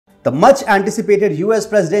The much anticipated US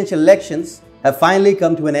presidential elections have finally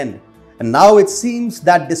come to an end, and now it seems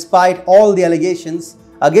that despite all the allegations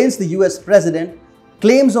against the US president,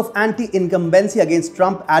 claims of anti-incumbency against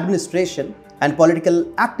Trump administration and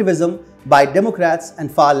political activism by Democrats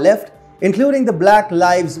and far left, including the Black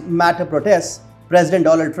Lives Matter protests, President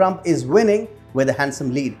Donald Trump is winning with a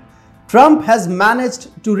handsome lead. Trump has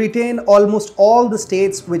managed to retain almost all the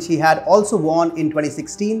states which he had also won in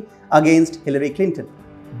 2016 against Hillary Clinton.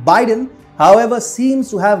 Biden, however, seems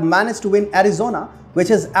to have managed to win Arizona, which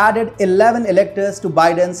has added 11 electors to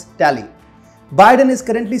Biden's tally. Biden is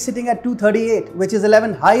currently sitting at 238, which is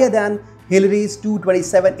 11 higher than Hillary's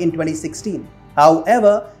 227 in 2016.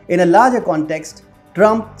 However, in a larger context,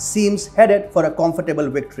 Trump seems headed for a comfortable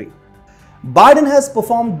victory. Biden has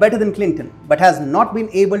performed better than Clinton, but has not been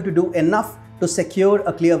able to do enough to secure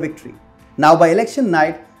a clear victory. Now, by election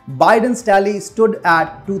night, Biden's tally stood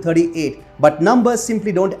at 238, but numbers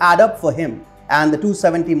simply don't add up for him, and the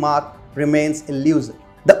 270 mark remains elusive.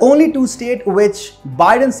 The only two states which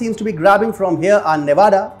Biden seems to be grabbing from here are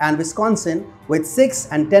Nevada and Wisconsin, with 6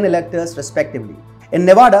 and 10 electors respectively. In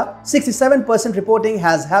Nevada, 67% reporting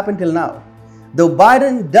has happened till now. Though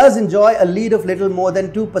Biden does enjoy a lead of little more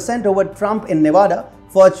than 2% over Trump in Nevada,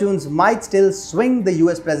 fortunes might still swing the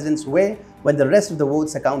US president's way when the rest of the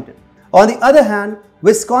votes are counted. On the other hand,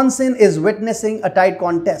 Wisconsin is witnessing a tight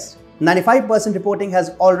contest. 95% reporting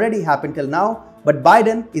has already happened till now, but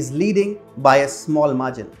Biden is leading by a small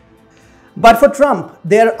margin. But for Trump,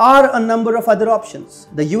 there are a number of other options.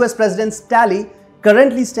 The US president's tally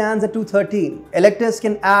currently stands at 213. Electors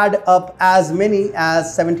can add up as many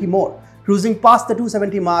as 70 more, cruising past the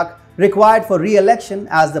 270 mark required for re-election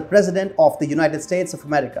as the President of the United States of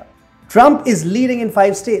America. Trump is leading in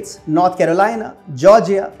 5 states: North Carolina,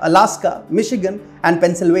 Georgia, Alaska, Michigan, and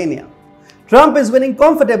Pennsylvania. Trump is winning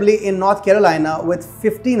comfortably in North Carolina with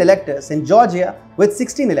 15 electors, in Georgia with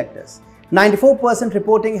 16 electors. 94%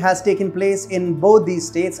 reporting has taken place in both these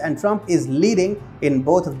states, and Trump is leading in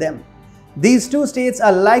both of them. These 2 states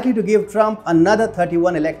are likely to give Trump another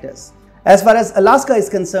 31 electors. As far as Alaska is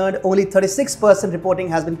concerned, only 36% reporting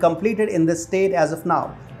has been completed in this state as of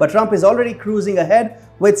now, but Trump is already cruising ahead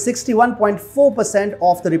with 61.4%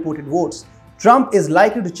 of the reported votes. Trump is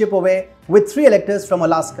likely to chip away with 3 electors from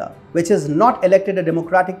Alaska, which has not elected a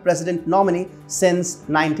Democratic president nominee since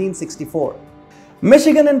 1964.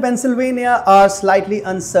 Michigan and Pennsylvania are slightly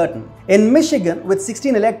uncertain. In Michigan, with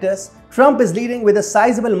 16 electors, Trump is leading with a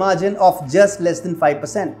sizable margin of just less than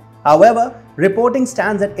 5%. However, reporting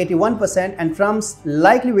stands at 81%, and Trump's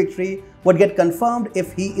likely victory would get confirmed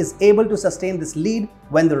if he is able to sustain this lead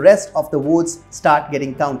when the rest of the votes start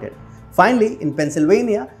getting counted. Finally, in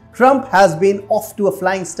Pennsylvania, Trump has been off to a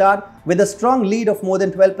flying start with a strong lead of more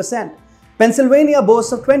than 12%. Pennsylvania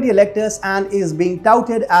boasts of 20 electors and is being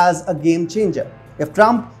touted as a game changer. If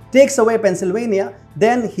Trump takes away Pennsylvania,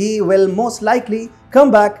 then he will most likely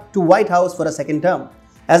come back to White House for a second term.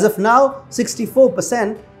 As of now,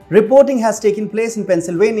 64% reporting has taken place in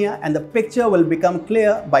Pennsylvania, and the picture will become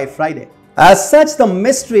clear by Friday. As such, the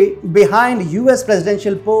mystery behind US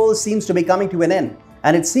presidential polls seems to be coming to an end,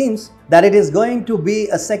 and it seems that it is going to be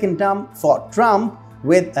a second term for Trump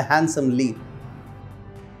with a handsome lead.